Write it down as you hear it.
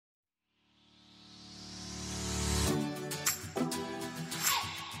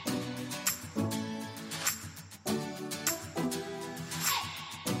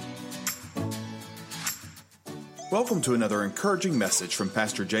Welcome to another encouraging message from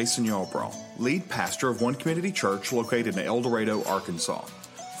Pastor Jason Yarbrough, lead pastor of One Community Church located in El Dorado, Arkansas.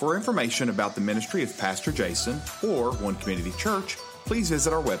 For information about the ministry of Pastor Jason or One Community Church, please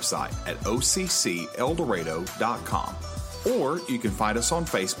visit our website at occeldorado.com. Or you can find us on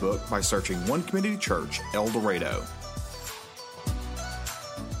Facebook by searching One Community Church El Dorado.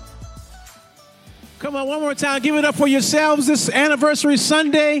 Come on, one more time. Give it up for yourselves this anniversary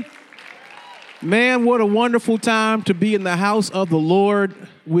Sunday. Man, what a wonderful time to be in the house of the Lord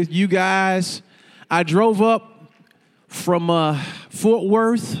with you guys. I drove up from Fort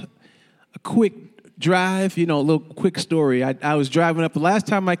Worth, a quick drive, a little quick story. I was driving up. The last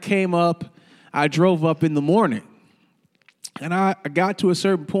time I came up, I drove up in the morning. And I got to a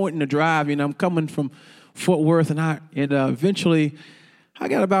certain point in the drive, I'm coming from Fort Worth, and eventually I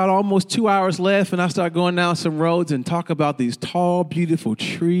got about almost 2 hours left, and I started going down some roads and talk about these tall, beautiful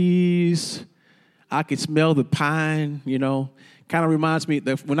trees. I could smell the pine, Kind of reminds me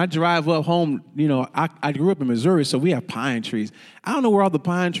that when I drive up home, I grew up in Missouri, so we have pine trees. I don't know where all the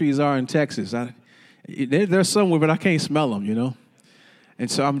pine trees are in Texas. They're somewhere, but I can't smell them,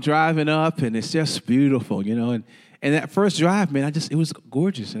 And so I'm driving up, and it's just beautiful, And that first drive, man, it was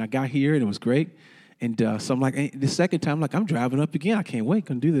gorgeous. And I got here, and it was great. And so I'm like, the second time, I'm driving up again. I can't wait.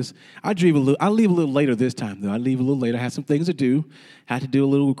 Gonna do this. I leave a little later this time, though. I leave a little later. I had some things to do. Had to do a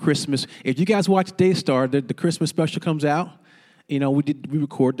little Christmas. If you guys watch Daystar, the Christmas special comes out. We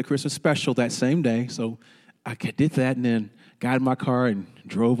record the Christmas special that same day. So I did that, and then got in my car and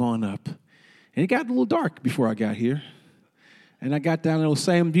drove on up. And it got a little dark before I got here. And I got down those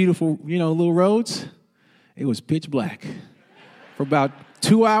same beautiful, little roads. It was pitch black for about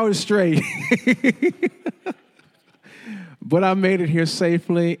 2 hours straight. But I made it here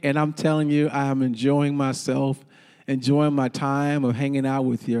safely, and I'm telling you, I am enjoying myself, enjoying my time of hanging out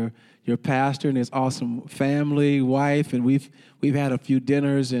with your pastor and his awesome family, wife, and we've had a few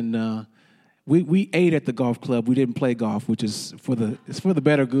dinners, and we ate at the golf club. We didn't play golf, which is for the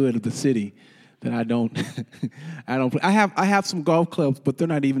better good of the city. That I don't play. I have some golf clubs, but they're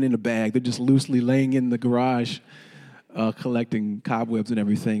not even in a bag. They're just loosely laying in the garage, collecting cobwebs and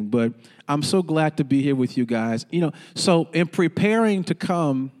everything. But I'm so glad to be here with you guys. So in preparing to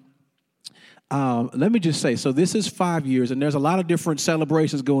come, let me just say, so this is 5 years, and there's a lot of different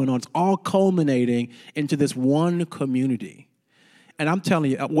celebrations going on. It's all culminating into this one community. And I'm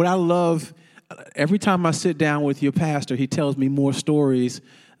telling you, what I love, every time I sit down with your pastor, he tells me more stories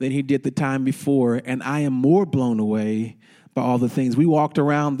than he did the time before, and I am more blown away by all the things. We walked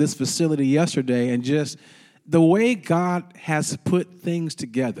around this facility yesterday, and just the way God has put things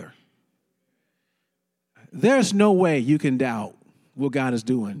together, there's no way you can doubt what God is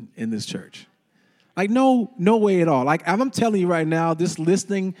doing in this church. No way at all. I'm telling you right now, this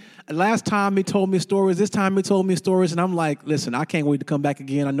listening, last time he told me stories, this time he told me stories, and I'm like, listen, I can't wait to come back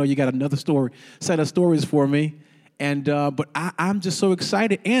again. I know you got another set of stories for me. And but I'm just so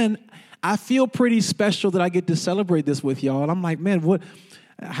excited, and I feel pretty special that I get to celebrate this with y'all. And I'm like, man,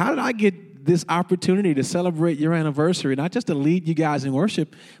 how did I get this opportunity to celebrate your anniversary, not just to lead you guys in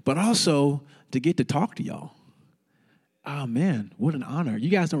worship, but also to get to talk to y'all? Oh, man, what an honor. You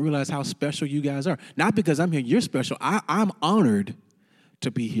guys don't realize how special you guys are. Not because I'm here, you're special. I'm honored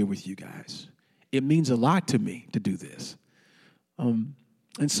to be here with you guys. It means a lot to me to do this. And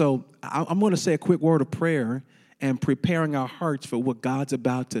so I'm going to say a quick word of prayer and preparing our hearts for what God's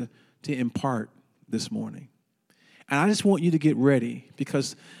about to impart this morning. And I just want you to get ready,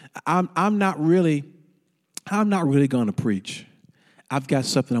 because I'm not really going to preach. I've got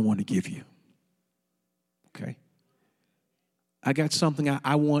something I want to give you. Okay? I got something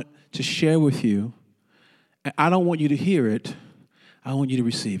I want to share with you. I don't want you to hear it. I want you to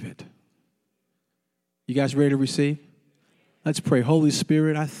receive it. You guys ready to receive? Let's pray. Holy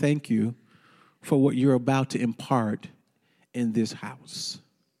Spirit, I thank you for what you're about to impart in this house.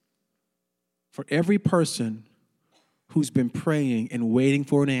 For every person who's been praying and waiting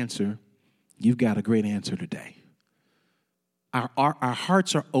for an answer, you've got a great answer today. Our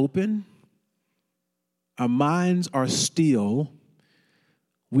hearts are open. Our minds are still.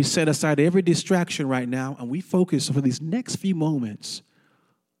 We set aside every distraction right now, and we focus for these next few moments,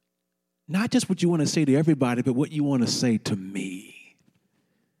 not just what you want to say to everybody, but what you want to say to me.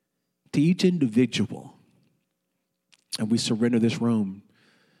 To each individual. And we surrender this room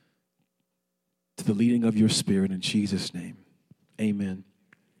to the leading of your Spirit in Jesus' name. Amen.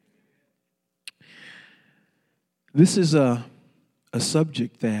 This is a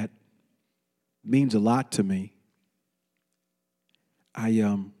subject that means a lot to me.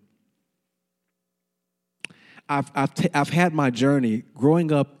 I've had my journey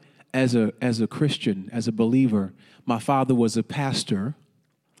growing up as a Christian, as a believer, my father was a pastor.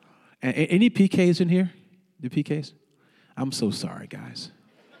 Any PKs in here? The PKs? I'm so sorry, guys.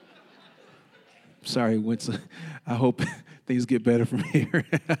 Sorry, Winston. I hope things get better from here.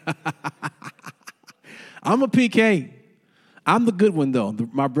 I'm a PK. I'm the good one, though.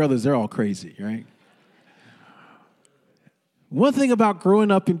 My brothers, they're all crazy, right? One thing about growing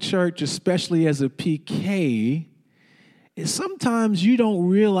up in church, especially as a PK, is sometimes you don't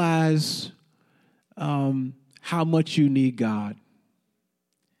realize how much you need God.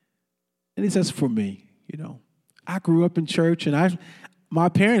 At least that's for me, I grew up in church, and my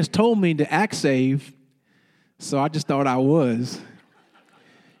parents told me to act saved, so I just thought I was.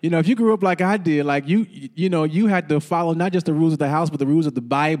 If you grew up like I did, like you had to follow not just the rules of the house, but the rules of the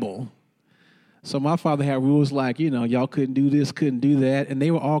Bible. So my father had rules like, y'all couldn't do this, couldn't do that, and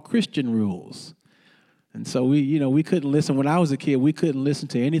they were all Christian rules. And so we couldn't listen. When I was a kid, we couldn't listen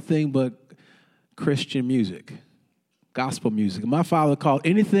to anything but Christian music, gospel music. My father called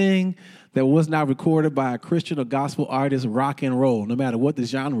anything that was not recorded by a Christian or gospel artist rock and roll, no matter what the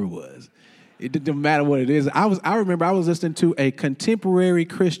genre was. It didn't matter what it is. I remember I was listening to a contemporary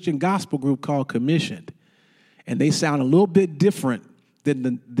Christian gospel group called Commissioned, and they sound a little bit different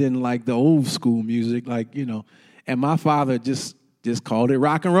than like the old school music, And my father just called it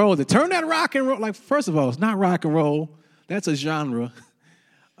rock and roll. They turn that rock and roll. Like, first of all, it's not rock and roll. That's a genre.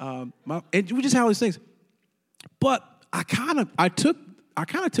 And we just have all these things. But I kind of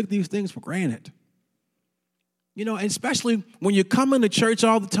took these things for granted. And especially when you're coming to church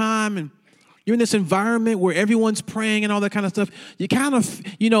all the time and you're in this environment where everyone's praying and all that kind of stuff, you kind of,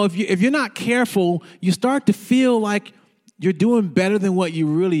 if you're not careful, you start to feel like you're doing better than what you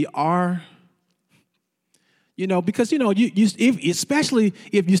really are. Because, especially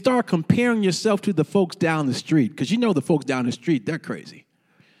if you start comparing yourself to the folks down the street, because the folks down the street, they're crazy.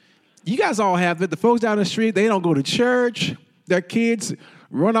 You guys all have it. The folks down the street, they don't go to church. Their kids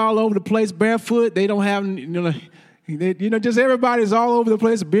run all over the place barefoot. They don't have, just everybody's all over the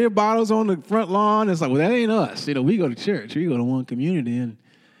place. Beer bottles on the front lawn. It's like, well, that ain't us. We go to church. We go to one community, and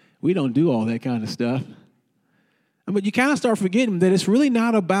we don't do all that kind of stuff. But you kind of start forgetting that it's really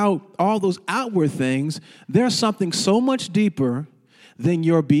not about all those outward things. There's something so much deeper than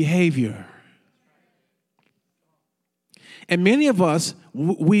your behavior. And many of us,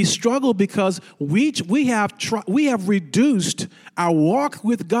 we struggle because we have reduced our walk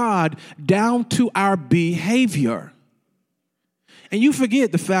with God down to our behavior. And you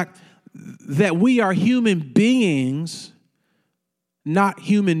forget the fact that we are human beings, not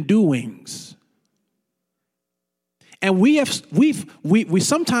human doings. And we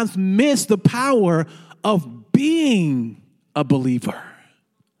sometimes miss the power of being a believer.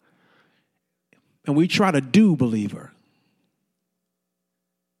 And we try to do believer.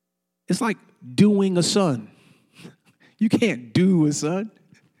 It's like doing a son. You can't do a son.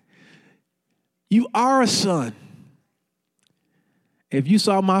 You are a son. If you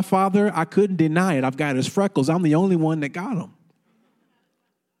saw my father, I couldn't deny it. I've got his freckles. I'm the only one that got them.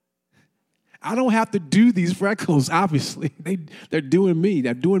 I don't have to do these freckles, obviously. They're doing me.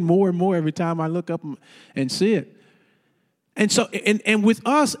 They're doing more and more every time I look up and see it. And so, and with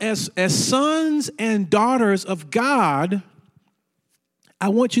us as sons and daughters of God, I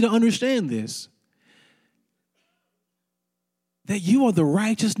want you to understand this, that you are the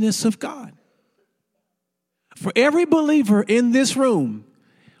righteousness of God. For every believer in this room,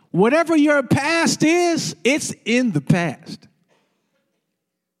 whatever your past is, it's in the past.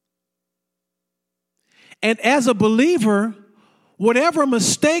 And as a believer, whatever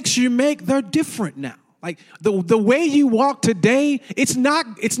mistakes you make, they're different now. Like the way you walk today, it's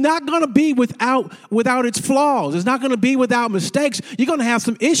not going to be without its flaws. It's not going to be without mistakes. You're going to have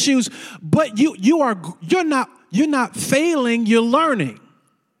some issues, but you're not failing, you're learning.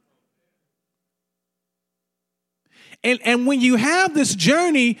 And when you have this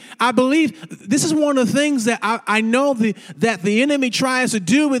journey, I believe this is one of the things that I know that the enemy tries to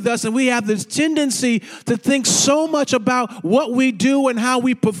do with us, and we have this tendency to think so much about what we do and how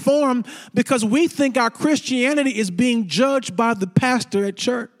we perform because we think our Christianity is being judged by the pastor at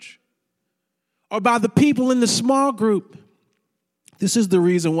church or by the people in the small group. This is the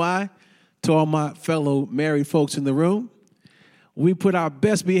reason why, to all my fellow married folks in the room, we put our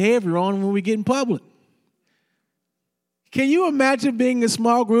best behavior on when we get in public. Can you imagine being in a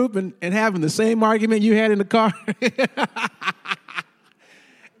small group and having the same argument you had in the car?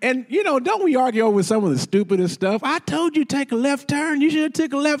 And, don't we argue over some of the stupidest stuff? I told you take a left turn. You should have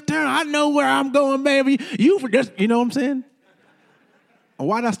took a left turn. I know where I'm going, baby. You just, you know what I'm saying?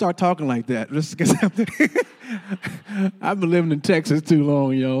 Why did I start talking like that? I've been living in Texas too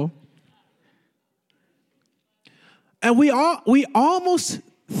long, yo. And we almost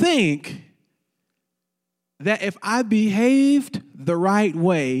think that if I behaved the right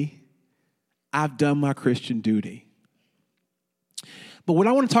way, I've done my Christian duty. But what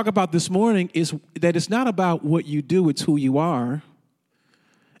I want to talk about this morning is that it's not about what you do, it's who you are,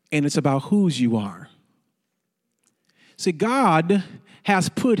 and it's about whose you are. See, God has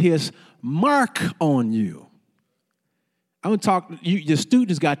put his mark on you. I'm going to talk, your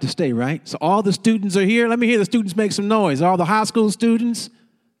students got to stay, right? So all the students are here. Let me hear the students make some noise. All the high school students.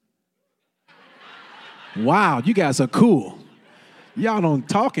 Wow, you guys are cool. Y'all don't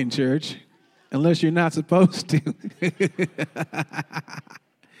talk in church unless you're not supposed to.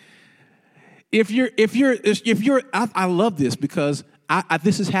 I love this because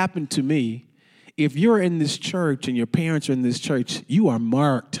this has happened to me. If you're in this church and your parents are in this church, you are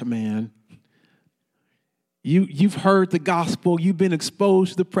marked, man. You've heard the gospel. You've been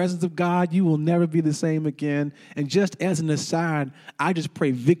exposed to the presence of God. You will never be the same again. And just as an aside, I just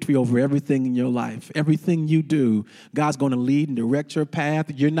pray victory over everything in your life. Everything you do, God's going to lead and direct your path.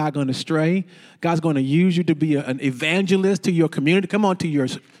 You're not going to stray. God's going to use you to be an evangelist to your community. Come on, to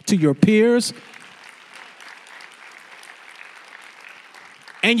your peers.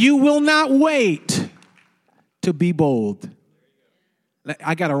 And you will not wait to be bold.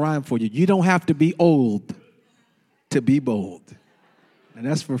 I got a rhyme for you. You don't have to be old to be bold. And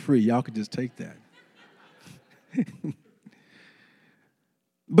that's for free. Y'all can just take that.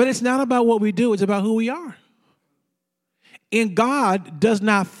 But it's not about what we do. It's about who we are. And God does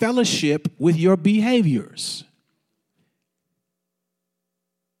not fellowship with your behaviors.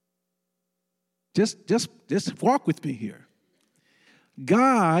 Just walk with me here.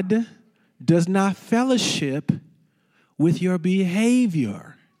 God does not fellowship with your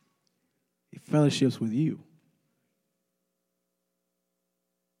behavior. He fellowships with you.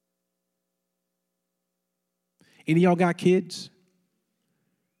 Any of y'all got kids?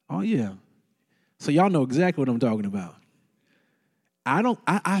 Oh, yeah. So y'all know exactly what I'm talking about.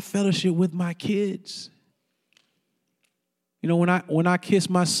 I fellowship with my kids. You know, when I kiss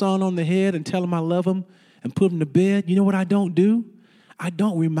my son on the head and tell him I love him and put him to bed, you know what I don't do? I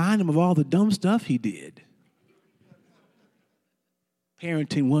don't remind him of all the dumb stuff he did.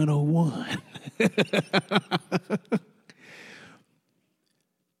 Parenting 101.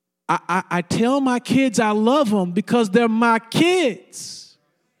 I tell my kids I love them because they're my kids.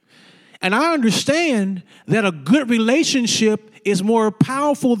 And I understand that a good relationship is more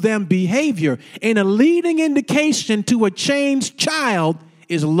powerful than behavior. And a leading indication to a changed child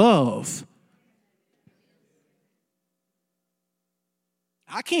is love.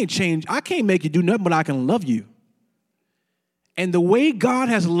 I can't make you do nothing, but I can love you. And the way God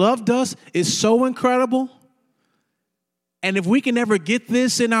has loved us is so incredible. And if we can ever get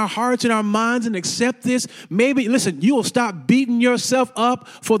this in our hearts and our minds and accept this, maybe, listen, you will stop beating yourself up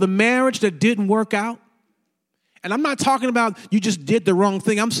for the marriage that didn't work out. And I'm not talking about you just did the wrong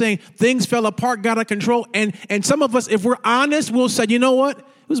thing. I'm saying things fell apart, got out of control. And some of us, if we're honest, we'll say, you know what? It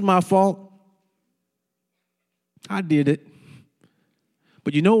was my fault. I did it.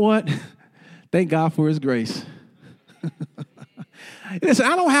 But you know what? Thank God for his grace. Listen,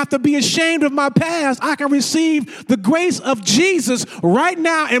 I don't have to be ashamed of my past. I can receive the grace of Jesus right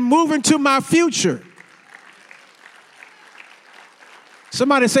now and move into my future.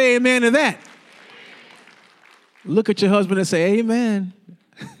 Somebody say amen to that. Look at your husband and say amen.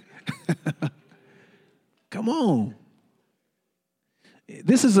 Come on.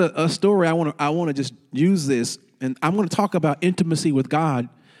 This is a story I want to just use this, and I'm going to talk about intimacy with God.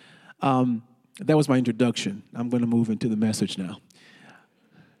 That was my introduction. I'm going to move into the message now.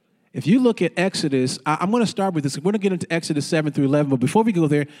 If you look at Exodus, I'm going to start with this. We're going to get into Exodus 7 through 11, but before we go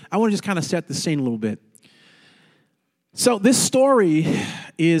there, I want to just kind of set the scene a little bit. So this story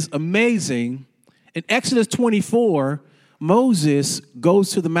is amazing. In Exodus 24, Moses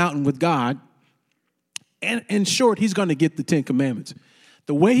goes to the mountain with God, and in short, he's going to get the Ten Commandments.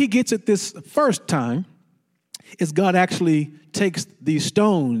 The way he gets it this first time is God actually takes these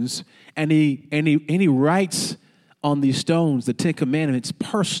stones and he writes on these stones the Ten Commandments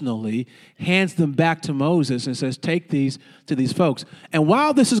personally, hands them back to Moses and says, take these to these folks. And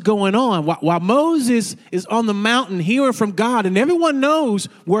while this is going on, while Moses is on the mountain hearing from God, and everyone knows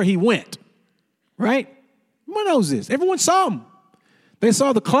where he went, right? Everyone knows this. Everyone saw him. They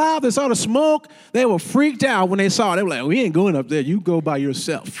saw the cloud. They saw the smoke. They were freaked out when they saw it. They were like, we ain't going up there. You go by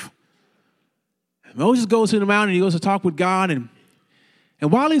yourself. And Moses goes to the mountain. He goes to talk with God. And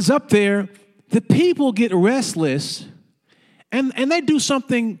while he's up there, the people get restless. And they do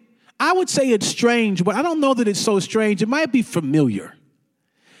something, I would say it's strange, but I don't know that it's so strange. It might be familiar.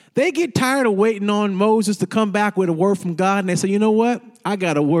 They get tired of waiting on Moses to come back with a word from God, and they say, you know what? I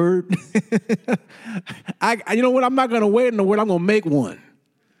got a word. You know what? I'm not going to wait on the word. I'm going to make one.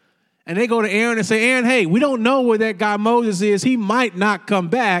 And they go to Aaron and say, Aaron, hey, we don't know where that guy Moses is. He might not come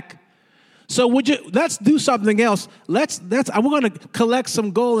back. So let's do something else. We're going to collect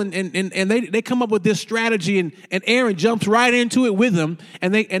some gold, and they come up with this strategy, and Aaron jumps right into it with them,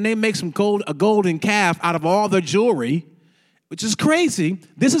 and they make a golden calf out of all their jewelry, which is crazy.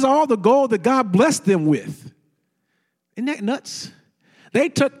 This is all the gold that God blessed them with. Isn't that nuts? They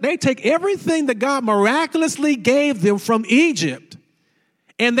take everything that God miraculously gave them from Egypt,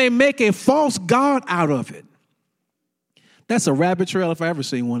 and they make a false god out of it. That's a rabbit trail if I ever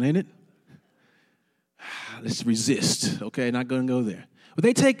seen one, ain't it? Let's resist, okay? Not going to go there. But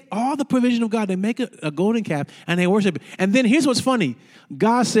they take all the provision of God, they make a golden calf, and they worship it. And then here's what's funny.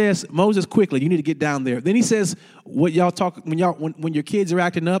 God says, Moses, quickly, you need to get down there. Then he says, what y'all talk when your kids are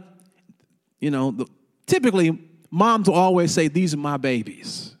acting up, typically moms will always say, these are my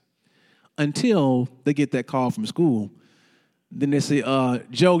babies, until they get that call from school. Then they say,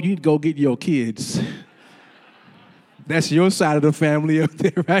 Joe, you go get your kids. That's your side of the family up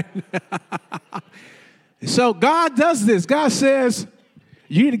there, right? So God does this. God says,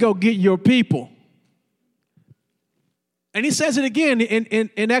 you need to go get your people. And he says it again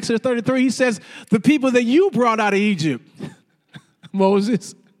in Exodus 33. He says, the people that you brought out of Egypt,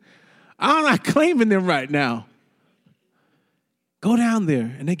 Moses, I'm not claiming them right now. Go down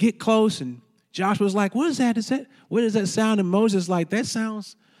there. And they get close, and Joshua's like, what is that? What does that sound? And Moses is like, that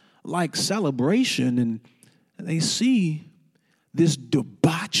sounds like celebration. And they see this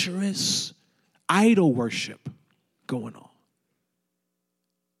debaucherous idol worship going on.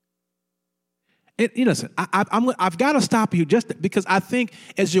 Listen, I've got to stop you just because I think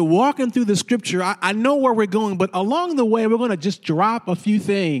as you're walking through the scripture, I know where we're going, but along the way, we're going to just drop a few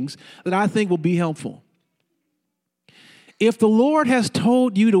things that I think will be helpful. If the Lord has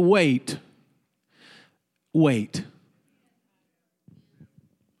told you to wait.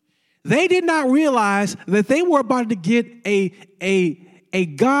 They did not realize that they were about to get a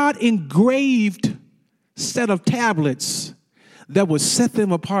God-engraved set of tablets that would set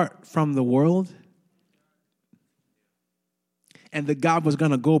them apart from the world, and that God was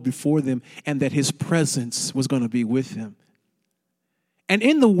going to go before them, and that his presence was going to be with them. And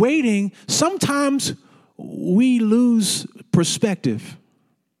in the waiting, sometimes we lose perspective.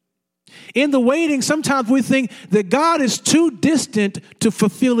 In the waiting, sometimes we think that God is too distant to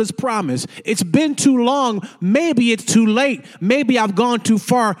fulfill his promise. It's been too long. Maybe it's too late. Maybe I've gone too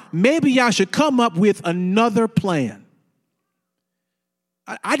far. Maybe I should come up with another plan.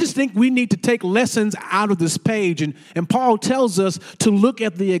 I just think we need to take lessons out of this page. And Paul tells us to look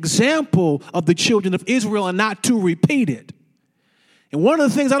at the example of the children of Israel and not to repeat it. And one of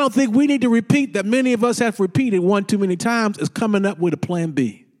the things I don't think we need to repeat that many of us have repeated one too many times is coming up with a plan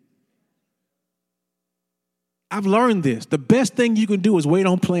B. I've learned this. The best thing you can do is wait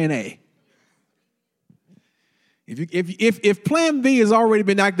on plan A. If plan B has already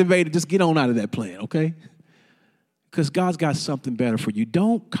been activated, just get on out of that plan, okay? Because God's got something better for you.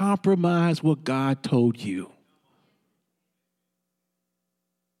 Don't compromise what God told you.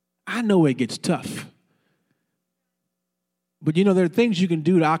 I know it gets tough. But there are things you can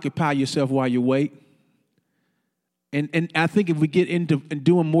do to occupy yourself while you wait. And I think if we get into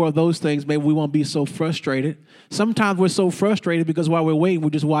doing more of those things, maybe we won't be so frustrated. Sometimes we're so frustrated because while we're waiting, we're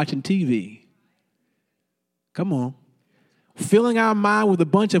just watching TV. Come on. Filling our mind with a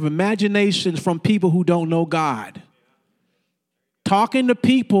bunch of imaginations from people who don't know God. Talking to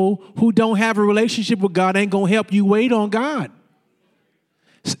people who don't have a relationship with God ain't going to help you wait on God.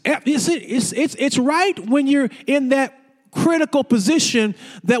 It's right when you're in that critical position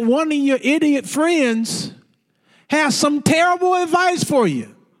that one of your idiot friends has some terrible advice for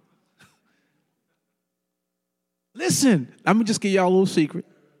you. Listen, let me just give y'all a little secret.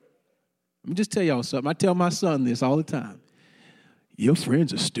 Let me just tell y'all something. I tell my son this all the time. Your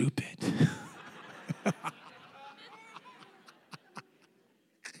friends are stupid.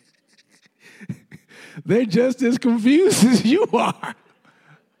 They're just as confused as you are.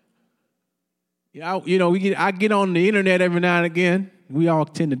 I get on the internet every now and again. We all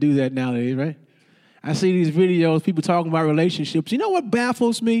tend to do that nowadays, right? I see these videos, people talking about relationships. You know what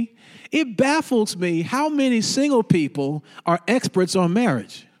baffles me? It baffles me how many single people are experts on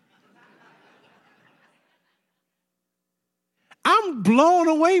marriage. I'm blown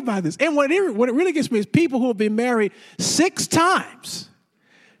away by this. And what it really gets me is people who have been married 6 times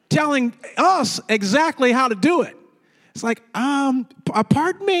telling us exactly how to do it. It's like,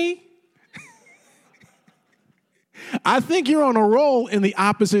 pardon me. I think you're on a roll in the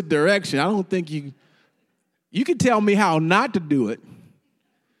opposite direction. I don't think you can tell me how not to do it.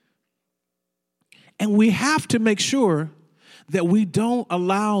 And we have to make sure that we don't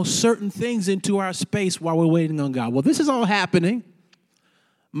allow certain things into our space while we're waiting on God. Well, this is all happening.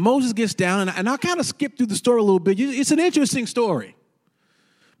 Moses gets down, and I'll kind of skip through the story a little bit. It's an interesting story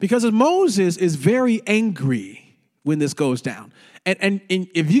because Moses is very angry when this goes down. And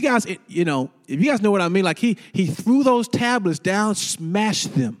if you guys, if you guys know what I mean, like he threw those tablets down,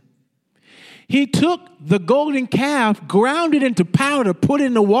 smashed them. He took the golden calf, ground it into powder, put it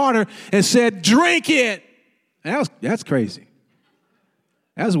in the water, and said, "Drink it." That's crazy.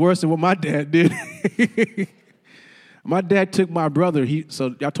 That's worse than what my dad did. My dad took my brother.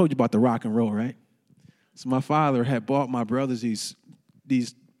 So I told you about the rock and roll, right? So my father had bought my brothers these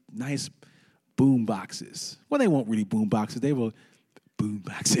nice boom boxes. Well, they weren't really boom boxes. They were boom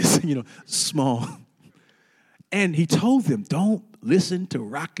boxes, small. And he told them, don't listen to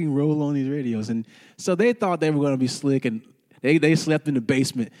rock and roll on these radios. And so they thought they were going to be slick, and they slept in the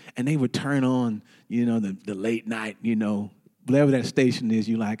basement, and they would turn on, the late night, whatever that station is.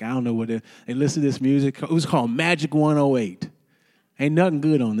 You like, I don't know what they listen to this music. It was called Magic 108. Ain't nothing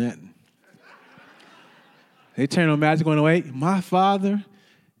good on that. They turned on Magic 108. My father,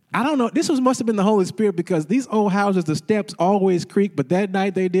 I don't know. This must have been the Holy Spirit because these old houses, the steps always creak, but that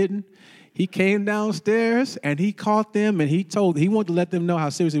night they didn't. He came downstairs and he caught them and he wanted to let them know how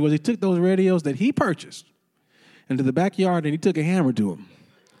serious it was. He took those radios that he purchased into the backyard and he took a hammer to them.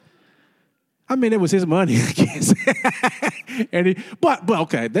 I mean, it was his money, I guess. But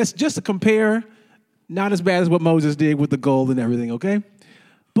okay, that's just to compare. Not as bad as what Moses did with the gold and everything, okay?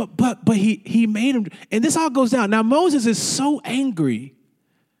 But he made him, and this all goes down. Now Moses is so angry,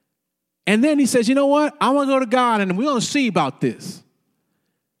 and then he says, "You know what? I want to go to God, and we're going to see about this."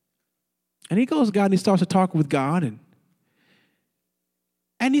 And he goes to God, and he starts to talk with God,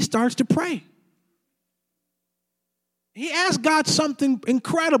 and he starts to pray. He asks God something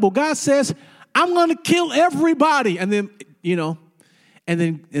incredible. God says, "I'm going to kill everybody." And then,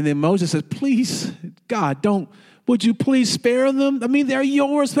 and then Moses says, "Please, God, would you please spare them? I mean, they're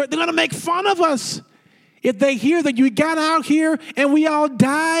yours. They're going to make fun of us. If they hear that you got out here and we all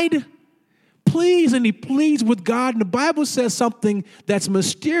died, please." And he pleads with God. And the Bible says something that's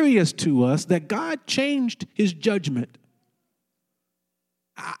mysterious to us, that God changed his judgment.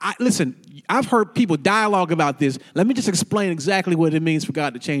 Listen, I've heard people dialogue about this. Let me just explain exactly what it means for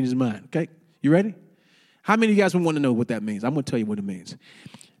God to change his mind, okay? You ready? How many of you guys would want to know what that means? I'm going to tell you what it means.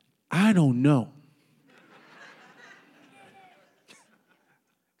 I don't know.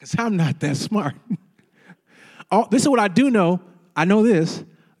 Because I'm not that smart. This is what I do know. I know this.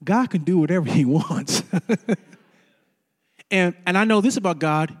 God can do whatever he wants. And I know this about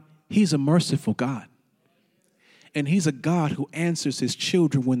God. He's a merciful God. And he's a God who answers his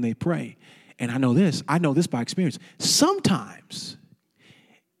children when they pray. And I know this by experience. Sometimes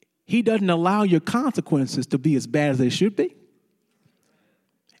he doesn't allow your consequences to be as bad as they should be.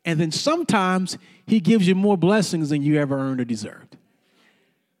 And then sometimes he gives you more blessings than you ever earned or deserved.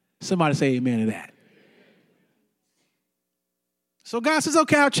 Somebody say amen to that. So God says,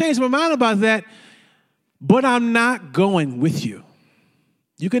 okay, I'll change my mind about that, but I'm not going with you.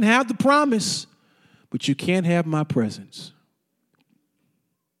 You can have the promise, but you can't have my presence.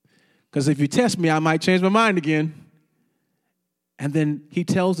 Because if you test me, I might change my mind again. And then he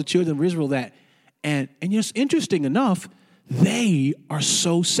tells the children of Israel that. And just interesting enough, they are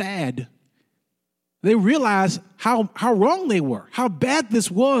so sad. They realize how wrong they were, how bad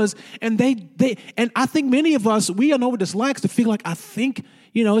this was. And and I think many of us, we know what it's like to feel like, I think,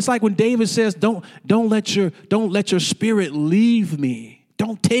 it's like when David says, don't let your spirit leave me.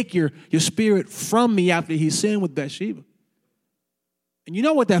 Don't take your spirit from me after he sinned with Bathsheba. And you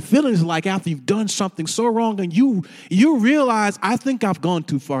know what that feeling is like after you've done something so wrong and you realize, I think I've gone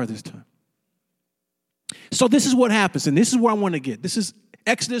too far this time. So this is what happens, and this is where I want to get. This is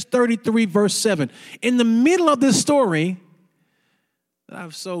Exodus 33, verse 7. In the middle of this story that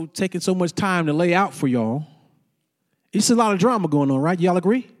I've taken so much time to lay out for y'all, it's a lot of drama going on, right? Y'all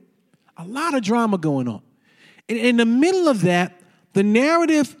agree? A lot of drama going on. And in the middle of that, the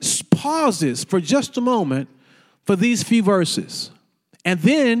narrative pauses for just a moment for these few verses. And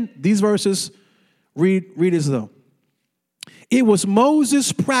then these verses read as though. It was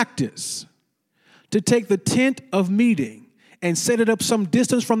Moses' practice to take the tent of meeting and set it up some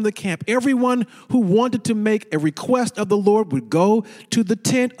distance from the camp. Everyone who wanted to make a request of the Lord would go to the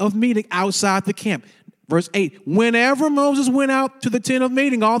tent of meeting outside the camp. Verse 8, whenever Moses went out to the tent of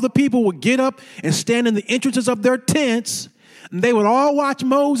meeting, all the people would get up and stand in the entrances of their tents And they would all watch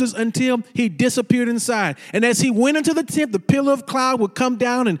Moses until he disappeared inside. And as he went into the tent, the pillar of cloud would come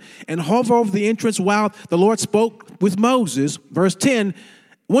down and hover over the entrance while the Lord spoke with Moses. Verse 10,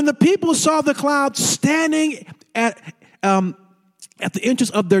 when the people saw the cloud standing at the entrance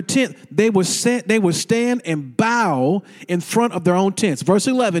of their tent, they would stand and bow in front of their own tents. Verse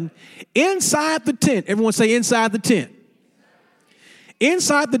 11, inside the tent, everyone say inside the tent.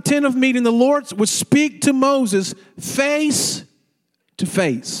 Inside the tent of meeting, the Lord would speak to Moses face to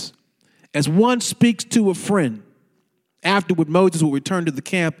face, as one speaks to a friend. Afterward, Moses would return to the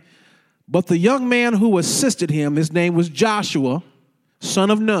camp, but the young man who assisted him, his name was Joshua, son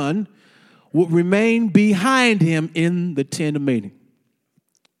of Nun, would remain behind him in the tent of meeting.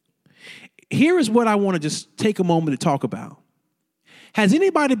 Here is what I want to just take a moment to talk about. Has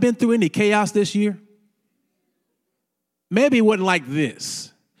anybody been through any chaos this year? Maybe it wasn't like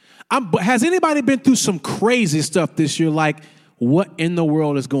this. But has anybody been through some crazy stuff this year? Like, what in the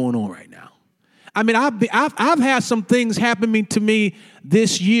world is going on right now? I mean, I've had some things happen to me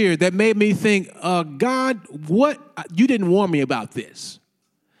this year that made me think, God, what? You didn't warn me about this.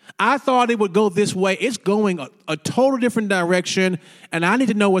 I thought it would go this way. It's going a total different direction, and I need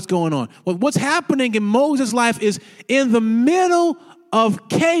to know what's going on. Well, what's happening in Moses' life is in the middle of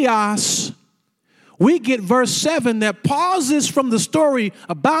chaos, we get verse 7 that pauses from the story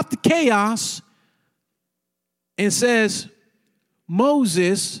about the chaos and says,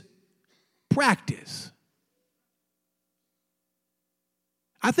 Moses practice.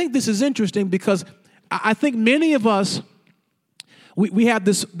 I think this is interesting because I think many of us, we have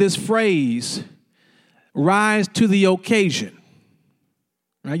this phrase, rise to the occasion.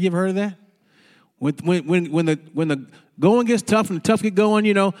 Right? You ever heard of that? When the going gets tough and the tough get going,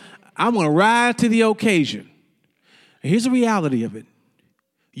 you know, I'm going to rise to the occasion. And here's the reality of it.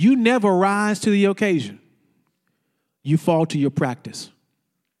 You never rise to the occasion. You fall to your practice.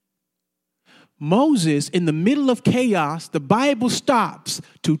 Moses, in the middle of chaos, the Bible stops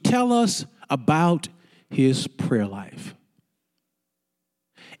to tell us about his prayer life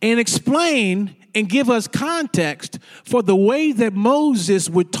and explain and give us context for the way that Moses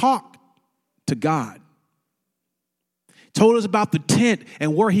would talk to God. Told us about the tent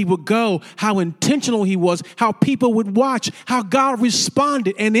and where he would go, how intentional he was, how people would watch, how God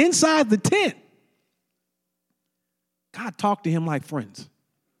responded. And inside the tent, God talked to him like friends.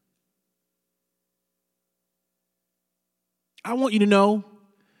 I want you to know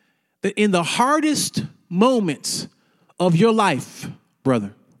that in the hardest moments of your life,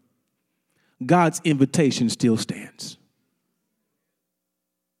 brother, God's invitation still stands.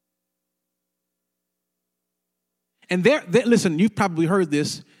 And listen, you've probably heard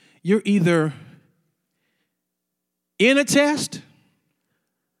this. You're either in a test,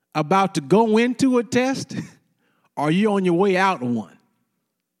 about to go into a test, or you're on your way out of one.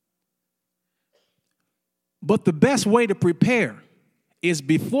 But the best way to prepare is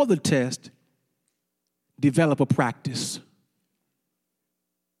before the test, develop a practice.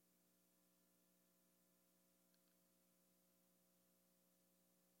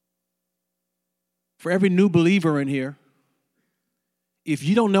 For every new believer in here, if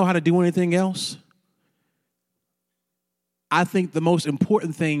you don't know how to do anything else, I think the most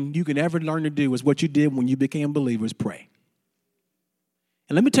important thing you can ever learn to do is what you did when you became believers, pray.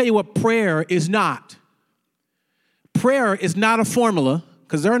 And let me tell you what prayer is not. Prayer is not a formula,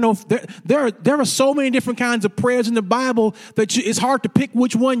 because there are so many different kinds of prayers in the Bible that it's hard to pick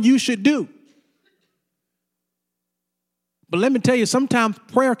which one you should do. But let me tell you, sometimes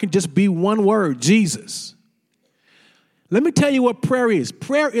prayer can just be one word, Jesus. Let me tell you what prayer is.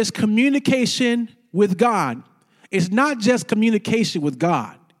 Prayer is communication with God. It's not just communication with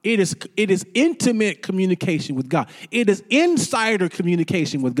God. It is intimate communication with God. It is insider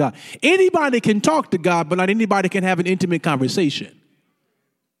communication with God. Anybody can talk to God, but not anybody can have an intimate conversation.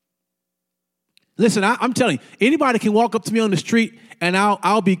 Listen, I'm telling you, anybody can walk up to me on the street and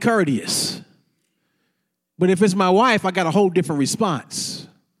I'll be courteous. But if it's my wife, I got a whole different response.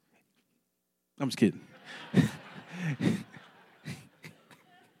 I'm just kidding.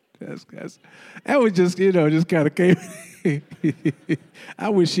 That was just, just kind of came. I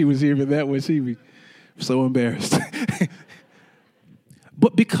wish she was here for that one. She'd be so embarrassed.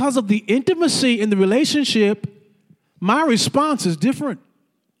 But because of the intimacy in the relationship, my response is different.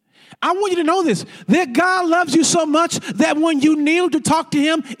 I want you to know this, that God loves you so much that when you kneel to talk to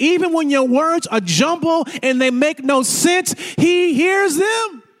him, even when your words are jumbled and they make no sense, he hears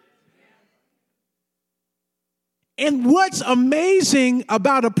them. And what's amazing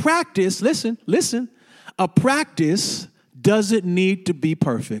about a practice, listen, a practice doesn't need to be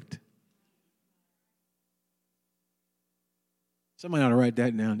perfect. Somebody ought to write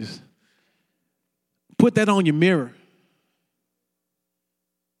that down. Just put that on your mirror.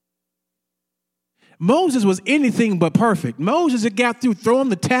 Moses was anything but perfect. Moses had got through throwing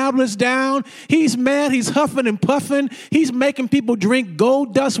the tablets down. He's mad. He's huffing and puffing. He's making people drink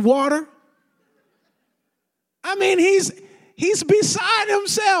gold dust water. I mean, he's beside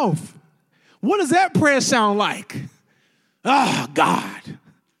himself. What does that prayer sound like? Oh, God,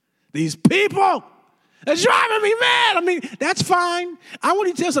 these people are driving me mad. I mean, that's fine. I want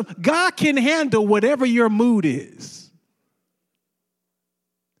you to tell you something. God can handle whatever your mood is.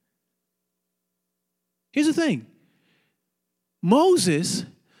 Here's the thing. Moses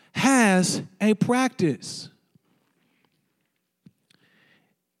has a practice.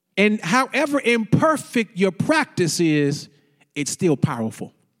 And however imperfect your practice is, it's still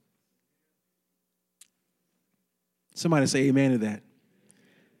powerful. Somebody say amen to that.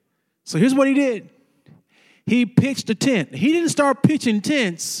 So here's what he did. He pitched a tent. He didn't start pitching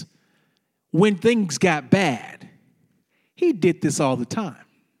tents when things got bad. He did this all the time.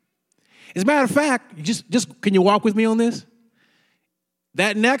 As a matter of fact, just can you walk with me on this?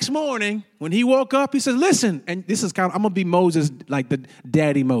 That next morning, when he woke up, he says, listen, and this is I'm going to be Moses, like the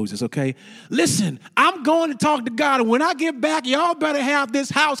daddy Moses, okay? Listen, I'm going to talk to God, and when I get back, y'all better have this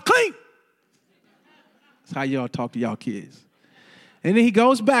house clean. That's how y'all talk to y'all kids. And then he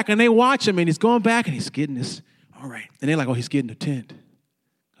goes back, and they watch him, and he's going back, and he's getting this, all right. And they're like, oh, he's getting a tent.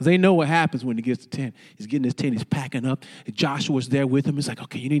 Because they know what happens when he gets the tent. He's getting his tent. He's packing up. And Joshua's there with him. He's like,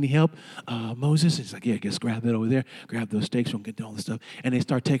 okay, you need any help, Moses? He's like, yeah, just grab that over there. Grab those stakes. We'll get all this stuff. And they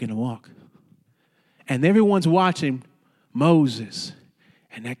start taking a walk. And everyone's watching Moses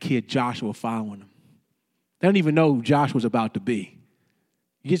and that kid Joshua following him. They don't even know who Joshua's about to be.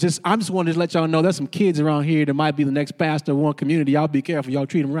 I'm just wanting to let y'all know there's some kids around here that might be the next pastor of one community. Y'all be careful. Y'all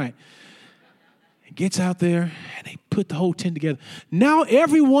treat them right. Gets out there, and they put the whole tent together. Now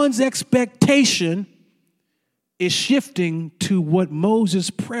everyone's expectation is shifting to what Moses'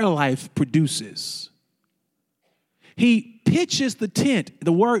 prayer life produces. He pitches the tent.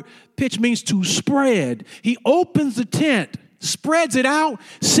 The word pitch means to spread. He opens the tent, spreads it out,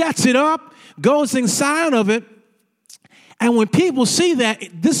 sets it up, goes inside of it. And when people see that,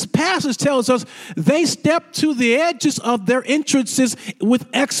 this passage tells us they step to the edges of their entrances with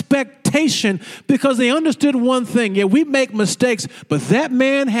expectation because they understood one thing. Yeah, we make mistakes, but that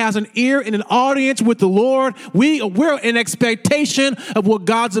man has an ear and an audience with the Lord. We're in expectation of what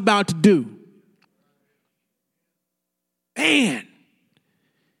God's about to do. And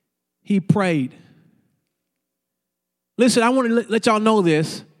he prayed. Listen, I want to let y'all know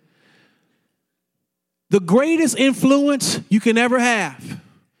this. The greatest influence you can ever have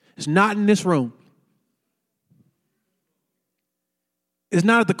is not in this room. It's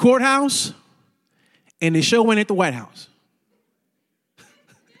not at the courthouse, and it sure ain't at the White House.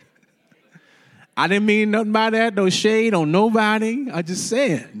 I didn't mean nothing by that, no shade on nobody. I just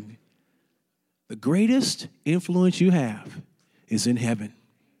said, the greatest influence you have is in heaven.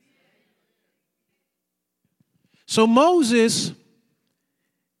 So Moses,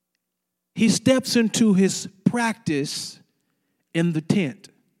 he steps into his practice in the tent.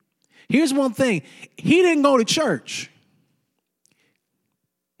 Here's one thing. He didn't go to church.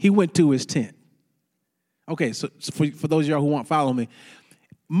 He went to his tent. Okay, so for those of y'all who won't follow me,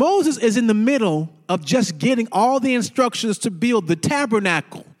 Moses is in the middle of just getting all the instructions to build the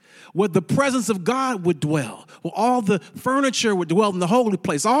tabernacle where the presence of God would dwell, where all the furniture would dwell in the holy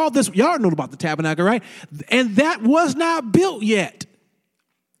place. All this, y'all know about the tabernacle, right? And that was not built yet.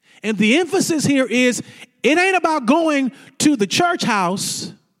 And the emphasis here is it ain't about going to the church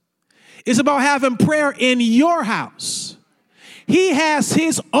house. It's about having prayer in your house. He has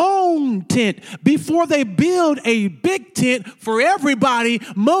his own tent. Before they build a big tent for everybody,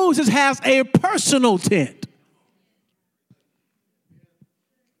 Moses has a personal tent.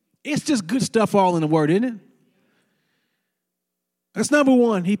 It's just good stuff all in the word, isn't it? That's number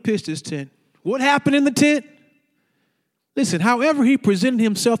one. He pitched his tent. What happened in the tent? Listen, however he presented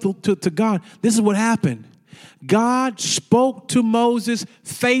himself to God, this is what happened. God spoke to Moses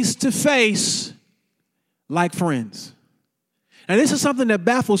face to face like friends. And this is something that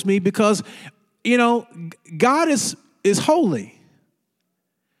baffles me because, God is holy.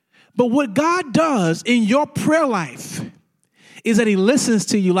 But what God does in your prayer life is that he listens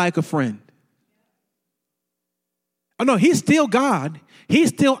to you like a friend. Oh, no, he's still God. He's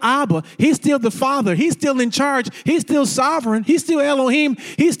still Abba. He's still the Father. He's still in charge. He's still sovereign. He's still Elohim.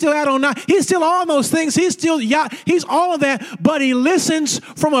 He's still Adonai. He's still all those things. He's still Yah. He's all of that. But he listens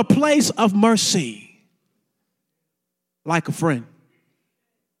from a place of mercy, like a friend.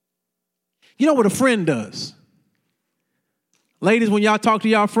 You know what a friend does? Ladies, when y'all talk to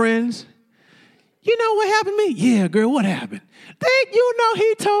y'all friends, you know what happened to me? Yeah, girl, what happened?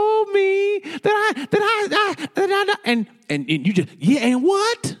 He told me and you just, yeah, and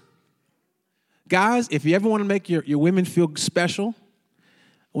what? Guys, if you ever want to make your women feel special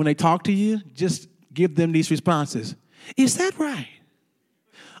when they talk to you, just give them these responses. Is that right?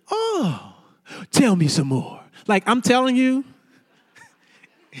 Oh, tell me some more. Like, I'm telling you.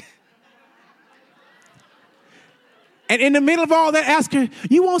 And in the middle of all that, ask her,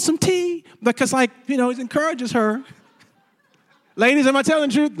 you want some tea? Because, it encourages her. Ladies, am I telling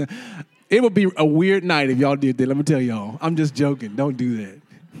the truth? It would be a weird night if y'all did that. Let me tell y'all. I'm just joking. Don't do that.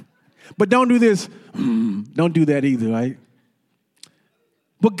 But don't do this. Don't do that either, right?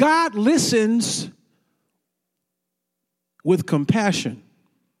 But God listens with compassion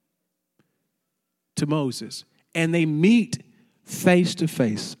to Moses. And they meet face to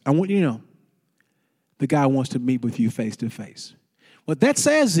face. I want you to know, the guy wants to meet with you face to face. What that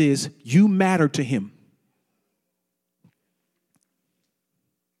says is you matter to him.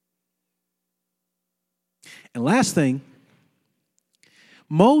 And last thing,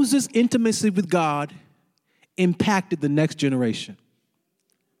 Moses' intimacy with God impacted the next generation.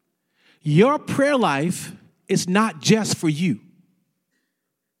 Your prayer life is not just for you.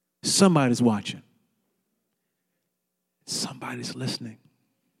 Somebody's watching. Somebody's listening.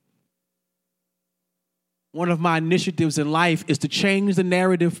 One of my initiatives in life is to change the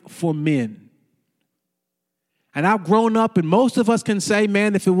narrative for men. And I've grown up, and most of us can say,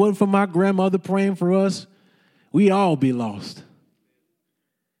 man, if it wasn't for my grandmother praying for us, we'd all be lost.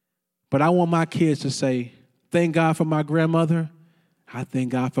 But I want my kids to say, thank God for my grandmother. I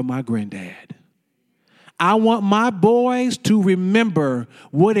thank God for my granddad. I want my boys to remember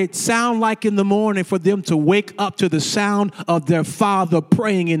what it sounded like in the morning for them to wake up to the sound of their father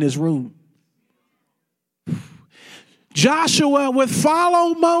praying in his room. Joshua would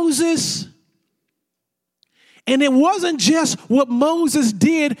follow Moses. And it wasn't just what Moses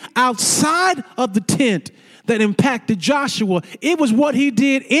did outside of the tent that impacted Joshua. It was what he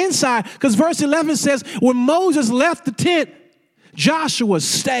did inside. Because verse 11 says, when Moses left the tent, Joshua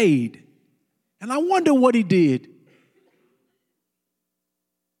stayed. And I wonder what he did.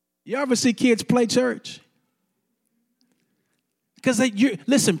 You ever see kids play church? Because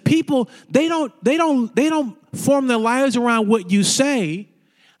listen, people, they don't form their lives around what you say.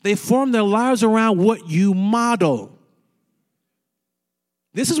 They form their lives around what you model.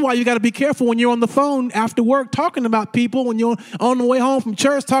 This is why you got to be careful when you're on the phone after work talking about people, when you're on the way home from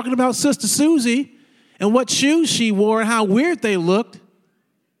church talking about Sister Susie and what shoes she wore and how weird they looked.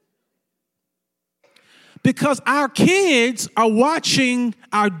 Because our kids are watching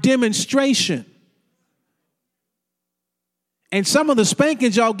our demonstration. And some of the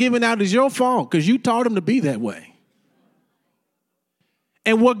spankings y'all giving out is your fault because you taught them to be that way.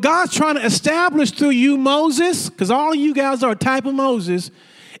 And what God's trying to establish through you, Moses, because all of you guys are a type of Moses,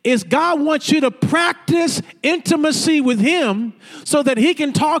 is God wants you to practice intimacy with him so that he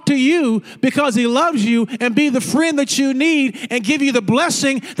can talk to you because he loves you and be the friend that you need and give you the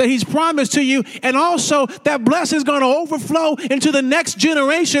blessing that he's promised to you. And also that blessing is going to overflow into the next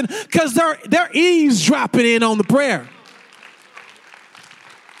generation because they're eavesdropping in on the prayer.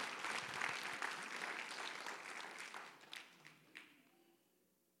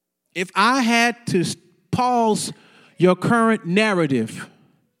 If I had to pause your current narrative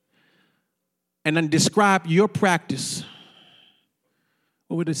and then describe your practice,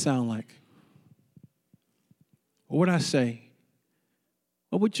 what would it sound like? What would I say?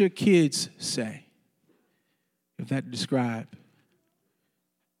 What would your kids say if that described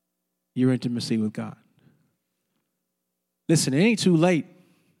your intimacy with God? Listen, it ain't too late.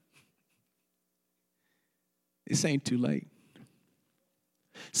 This ain't too late.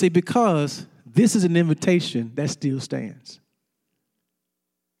 See, because this is an invitation that still stands.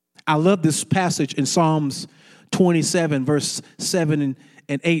 I love this passage in Psalms 27, verse 7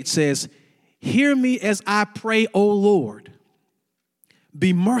 and 8 says, "Hear me as I pray, O Lord.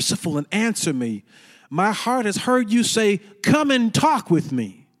 Be merciful and answer me. My heart has heard you say, 'Come and talk with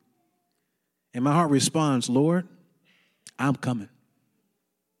me.' And my heart responds, 'Lord, I'm coming.'"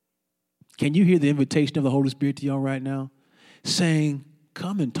 Can you hear the invitation of the Holy Spirit to y'all right now? Saying,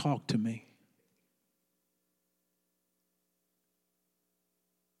 "Come and talk to me."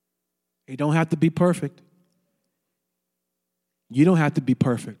 You don't have to be perfect. You don't have to be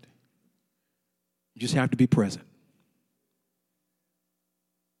perfect. You just have to be present.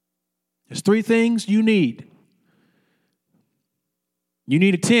 There's three things you need. You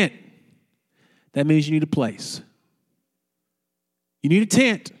need a tent. That means you need a place. You need a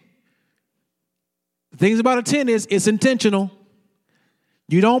tent. The things about a tent is it's intentional.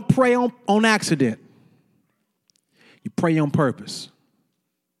 You don't pray on accident. You pray on purpose.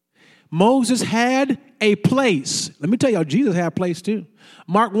 Moses had a place. Let me tell y'all, Jesus had a place too.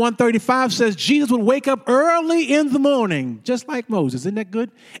 Mark 1:35 says Jesus would wake up early in the morning, just like Moses. Isn't that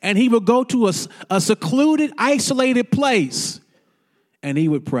good? And he would go to a secluded, isolated place, and he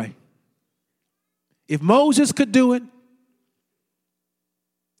would pray. If Moses could do it,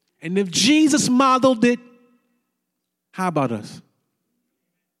 and if Jesus modeled it, how about us?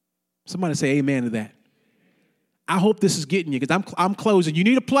 Somebody say amen to that. I hope this is getting you, because I'm closing. You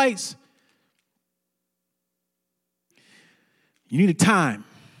need a place. You need a time.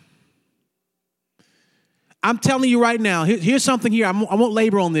 I'm telling you right now, here's something here. I won't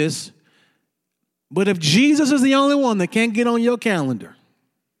labor on this. But if Jesus is the only one that can't get on your calendar,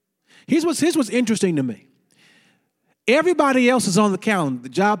 here's what's interesting to me. Everybody else is on the calendar. The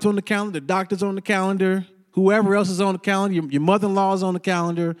job's on the calendar. The doctor's on the calendar. Whoever else is on the calendar. Your mother-in-law is on the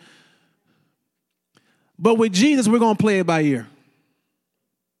calendar. But with Jesus, we're going to play it by ear.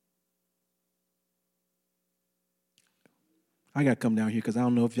 I got to come down here because I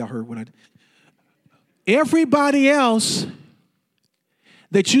don't know if y'all heard what I did. Everybody else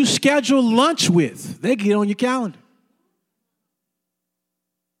that you schedule lunch with, they get on your calendar.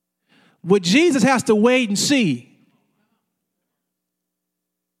 But Jesus has to wait and see.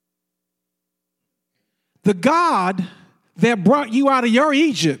 The God that brought you out of your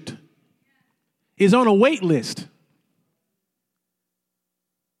Egypt is on a wait list.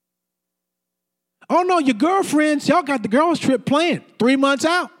 Oh, no, your girlfriends, y'all got the girls' trip planned 3 months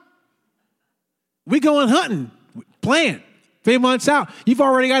out. We going hunting, planned 3 months out. You've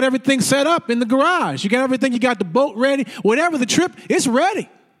already got everything set up in the garage. You got everything. You got the boat ready. Whatever the trip, it's ready.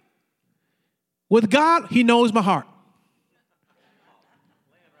 With God, he knows my heart.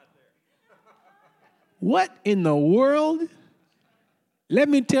 What in the world? Let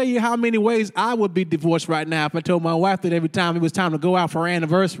me tell you how many ways I would be divorced right now if I told my wife that every time it was time to go out for our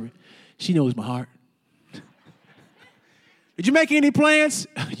anniversary. She knows my heart. Did you make any plans?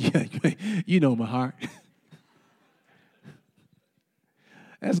 Yeah, you know my heart.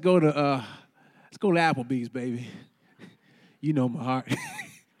 Let's go to Applebee's, baby. You know my heart.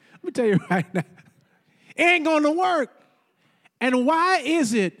 Let me tell you right now, it ain't going to work. And why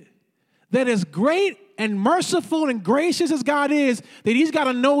is it that as great and merciful and gracious as God is, that he's got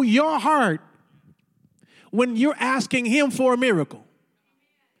to know your heart when you're asking him for a miracle?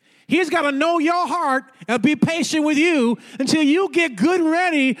 He's got to know your heart and be patient with you until you get good and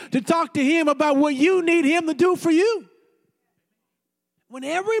ready to talk to him about what you need him to do for you. When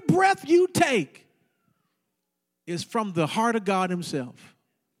every breath you take is from the heart of God himself.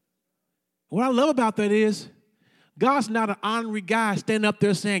 What I love about that is God's not an ornery guy standing up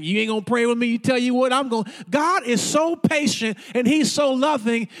there saying, you ain't going to pray with me. You tell you what, I'm going. God is so patient and he's so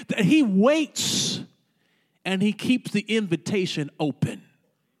loving that he waits and he keeps the invitation open.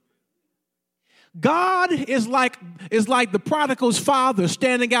 God is like the prodigal's father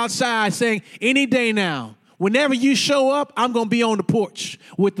standing outside saying, any day now, whenever you show up, I'm going to be on the porch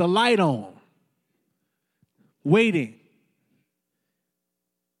with the light on, waiting.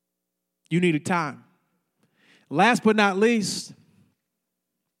 You need a time. Last but not least,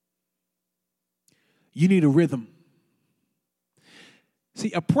 you need a rhythm.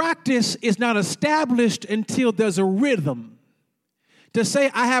 See, a practice is not established until there's a rhythm. To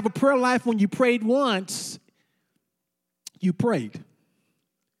say I have a prayer life when you prayed once, you prayed.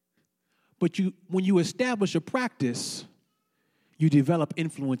 But when you establish a practice, you develop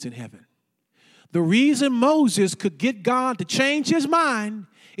influence in heaven. The reason Moses could get God to change his mind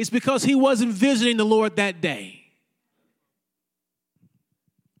is because he wasn't visiting the Lord that day.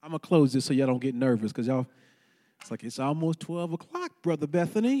 I'm going to close this so y'all don't get nervous because it's almost 12 o'clock, Brother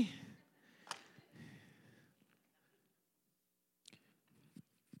Bethany.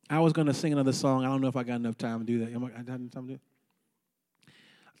 I was going to sing another song. I don't know if I got enough time to do that. I have enough time to do it?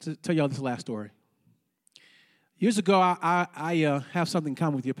 To tell y'all this last story. Years ago, I have something in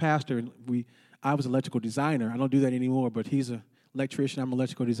common with your pastor. And I was an electrical designer. I don't do that anymore, but he's an electrician. I'm an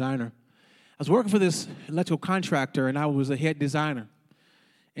electrical designer. I was working for this electrical contractor, and I was a head designer.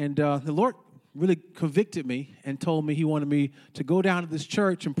 And the Lord really convicted me and told me he wanted me to go down to this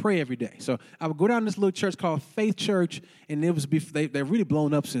church and pray every day. So I would go down to this little church called Faith Church, and they've really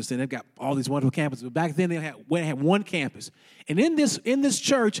blown up since then. They've got all these wonderful campuses. But back then, they had one campus. And in this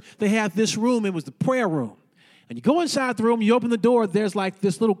church, they had this room. It was the prayer room. And you go inside the room, you open the door, there's like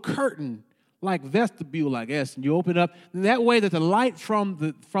this little curtain, like vestibule, I guess, and you open up. And that way that the light from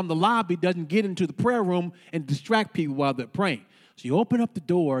the lobby doesn't get into the prayer room and distract people while they're praying. So you open up the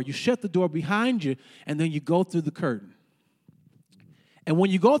door, you shut the door behind you, and then you go through the curtain. And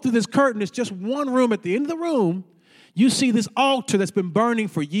when you go through this curtain, it's just one room. At the end of the room, you see this altar that's been burning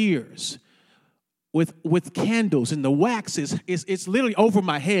for years with candles, and the wax it's literally over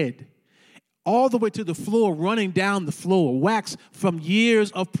my head, all the way to the floor, running down the floor, wax from years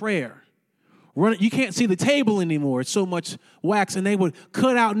of prayer. You can't see the table anymore. It's so much wax, and they would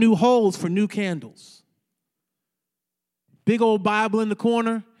cut out new holes for new candles. Big old Bible in the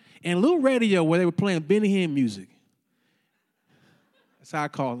corner, and a little radio where they were playing Benny Hinn music. That's how I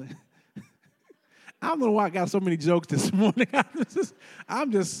call it. I don't know why I got so many jokes this morning.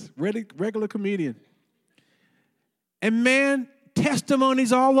 I'm just regular comedian. And man,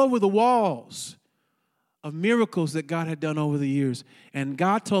 testimonies all over the walls of miracles that God had done over the years. And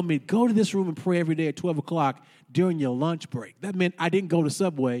God told me, go to this room and pray every day at 12 o'clock during your lunch break. That meant I didn't go to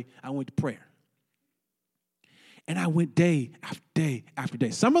Subway. I went to prayer. And I went day after day after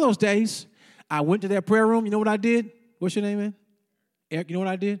day. Some of those days, I went to that prayer room. You know what I did? What's your name, man? Eric, you know what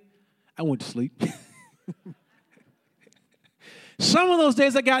I did? I went to sleep. Some of those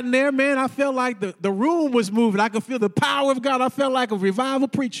days I got in there, man, I felt like the room was moving. I could feel the power of God. I felt like a revival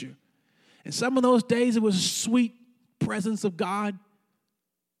preacher. And some of those days it was a sweet presence of God.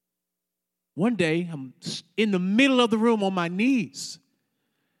 One day I'm in the middle of the room on my knees,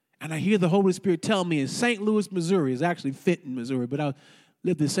 and I hear the Holy Spirit tell me in St. Louis, Missouri. It's actually Fenton, Missouri, but I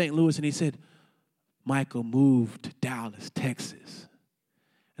lived in St. Louis, and he said, Michael moved to Dallas, Texas.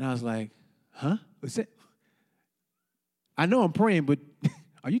 And I was like, huh? What's that? I know I'm praying, but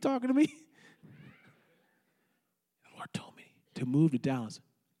are you talking to me? The Lord told me to move to Dallas.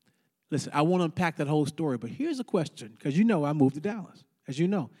 Listen, I want to unpack that whole story, but here's a question, because you know I moved to Dallas, as you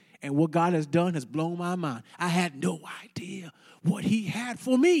know. And what God has done has blown my mind. I had no idea what he had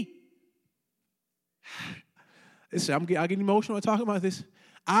for me. Listen, I get emotional when talking about this.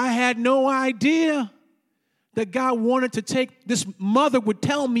 I had no idea that God wanted to take, this mother would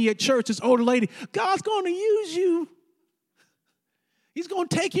tell me at church, this older lady, God's going to use you. He's going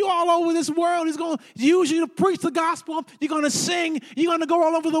to take you all over this world. He's going to use you to preach the gospel. You're going to sing. You're going to go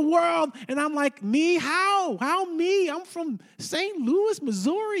all over the world. And I'm like, me? How? How me? I'm from St. Louis,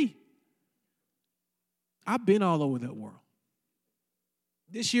 Missouri. I've been all over that world.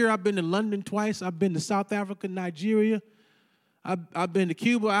 This year I've been to London twice. I've been to South Africa, Nigeria. I've been to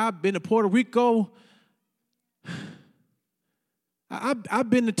Cuba. I've been to Puerto Rico. I've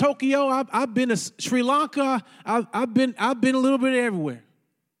been to Tokyo. I've been to Sri Lanka. I've been a little bit everywhere.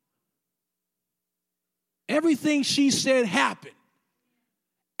 Everything she said happened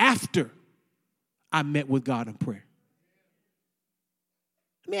after I met with God in prayer.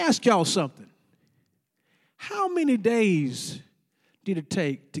 Let me ask y'all something. How many days did it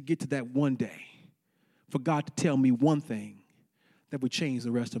take to get to that one day for God to tell me one thing that would change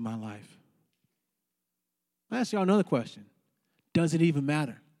the rest of my life? I'll ask y'all another question. Does it even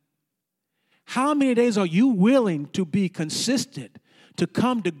matter? How many days are you willing to be consistent to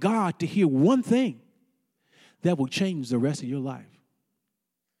come to God to hear one thing that will change the rest of your life?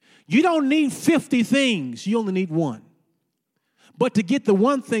 You don't need 50 things. You only need one. But to get the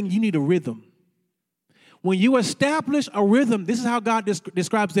one thing, you need a rhythm. When you establish a rhythm, this is how God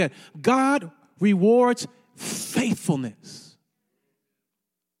describes that. God rewards faithfulness.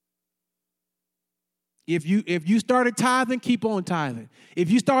 If you started tithing, keep on tithing.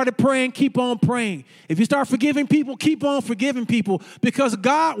 If you started praying, keep on praying. If you start forgiving people, keep on forgiving people, because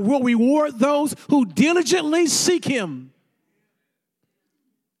God will reward those who diligently seek him.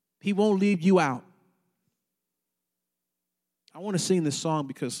 He won't leave you out. I want to sing this song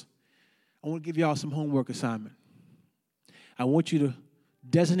because I want to give y'all some homework assignment. I want you to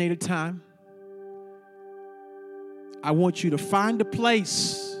designate a time. I want you to find a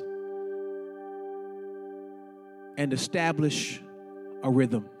place and establish a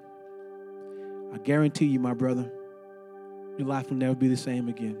rhythm. I guarantee you, my brother, your life will never be the same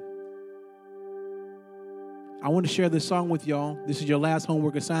again. I want to share this song with y'all. This is your last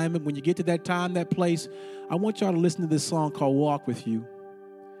homework assignment. When you get to that time, that place, I want y'all to listen to this song called Walk With You.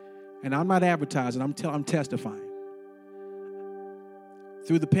 And I'm not advertising, I'm testifying.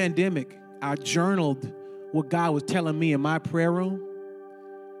 Through the pandemic, I journaled what God was telling me in my prayer room.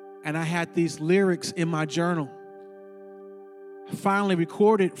 And I had these lyrics in my journal. Finally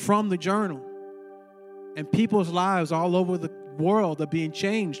recorded from the journal, and people's lives all over the world are being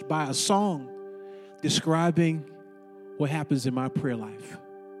changed by a song describing what happens in my prayer life,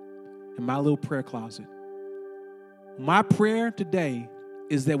 in my little prayer closet. My prayer today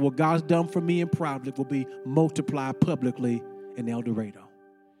is that what God's done for me in private will be multiplied publicly in El Dorado.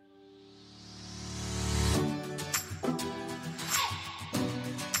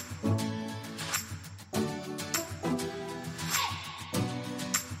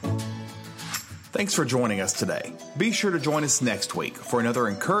 Thanks for joining us today. Be sure to join us next week for another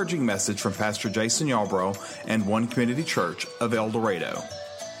encouraging message from Pastor Jason Yarbrough and One Community Church of El Dorado.